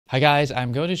Hi guys,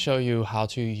 I'm going to show you how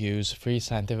to use free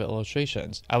scientific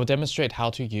illustrations. I will demonstrate how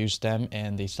to use them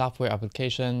in the software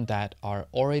application that are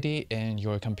already in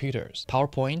your computers,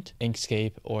 PowerPoint,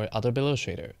 Inkscape, or Adobe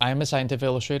Illustrator. I am a scientific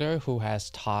illustrator who has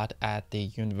taught at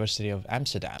the University of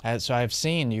Amsterdam. So I've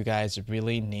seen you guys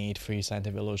really need free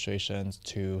scientific illustrations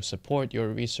to support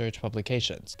your research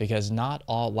publications because not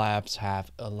all labs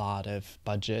have a lot of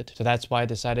budget. So that's why I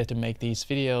decided to make these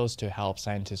videos to help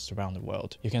scientists around the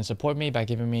world. You can support me by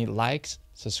giving me likes,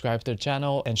 subscribe to the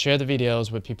channel, and share the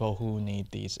videos with people who need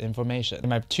these information. In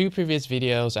my two previous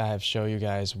videos, I have shown you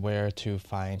guys where to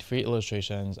find free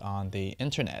illustrations on the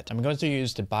internet. I'm going to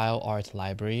use the BioArt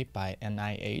library by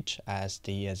NIH as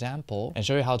the example and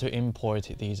show you how to import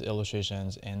these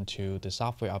illustrations into the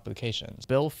software applications.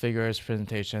 Build figures,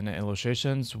 presentation, and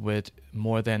illustrations with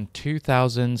more than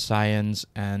 2,000 science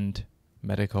and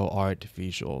medical art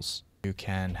visuals. You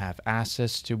can have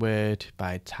access to it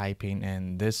by typing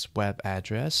in this web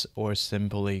address or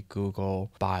simply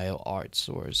Google BioArt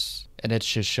source. And it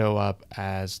should show up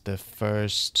as the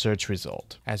first search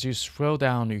result. As you scroll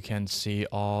down, you can see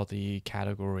all the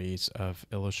categories of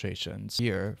illustrations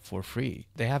here for free.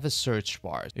 They have a search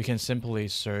bar. You can simply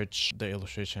search the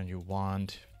illustration you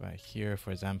want. Right here,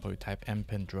 for example, you type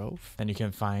Empendrove, then you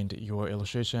can find your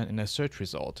illustration in a search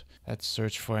result. Let's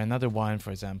search for another one,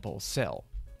 for example, cell.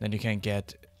 Then you can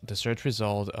get the search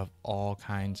result of all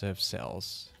kinds of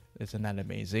cells. Isn't that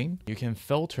amazing? You can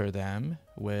filter them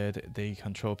with the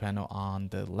control panel on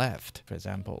the left. For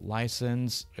example,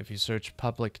 license. If you search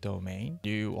public domain,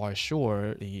 you are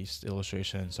sure these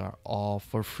illustrations are all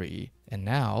for free. And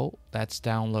now let's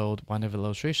download one of the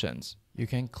illustrations. You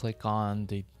can click on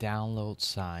the download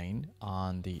sign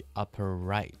on the upper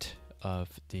right of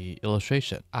the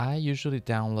illustration. I usually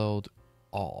download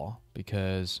all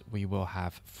because we will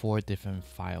have 4 different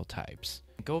file types.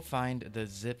 Go find the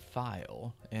zip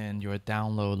file in your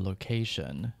download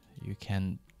location. You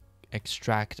can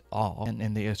extract all, and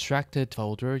in the extracted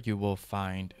folder you will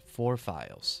find 4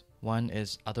 files. One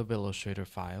is Adobe Illustrator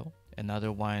file,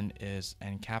 another one is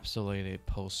encapsulated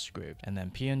PostScript, and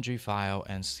then PNG file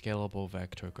and scalable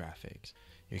vector graphics.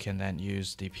 You can then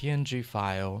use the PNG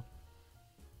file,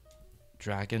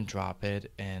 drag and drop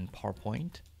it in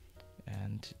PowerPoint,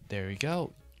 and there you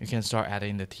go. You can start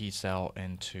adding the T-cell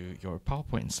into your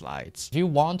PowerPoint slides. If you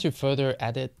want to further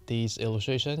edit these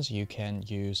illustrations, you can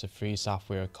use a free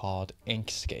software called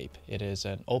Inkscape. It is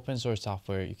an open source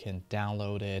software. You can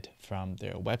download it from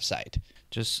their website.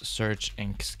 Just search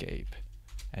Inkscape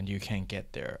and you can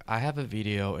get there. I have a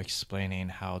video explaining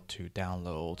how to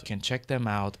download. You can check them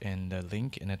out in the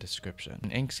link in the description. In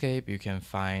Inkscape, you can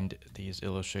find these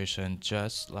illustrations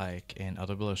just like in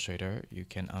Adobe Illustrator. You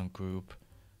can ungroup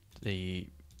the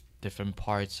different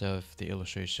parts of the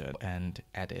illustration and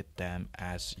edit them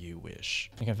as you wish.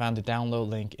 You can find the download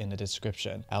link in the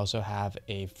description. I also have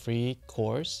a free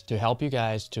course to help you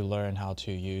guys to learn how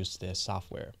to use this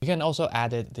software. You can also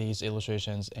edit these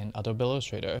illustrations in Adobe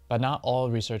Illustrator, but not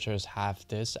all researchers have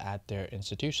this at their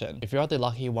institution. If you're the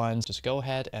lucky ones, just go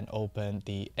ahead and open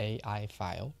the AI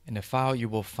file. In the file, you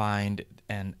will find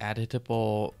an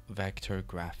editable vector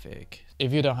graphic.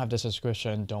 If you don't have the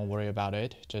subscription, don't worry about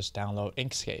it. Just download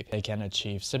Inkscape. They can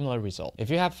achieve similar results.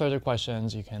 If you have further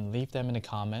questions, you can leave them in the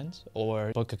comments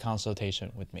or book a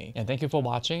consultation with me. And thank you for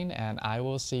watching, and I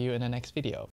will see you in the next video.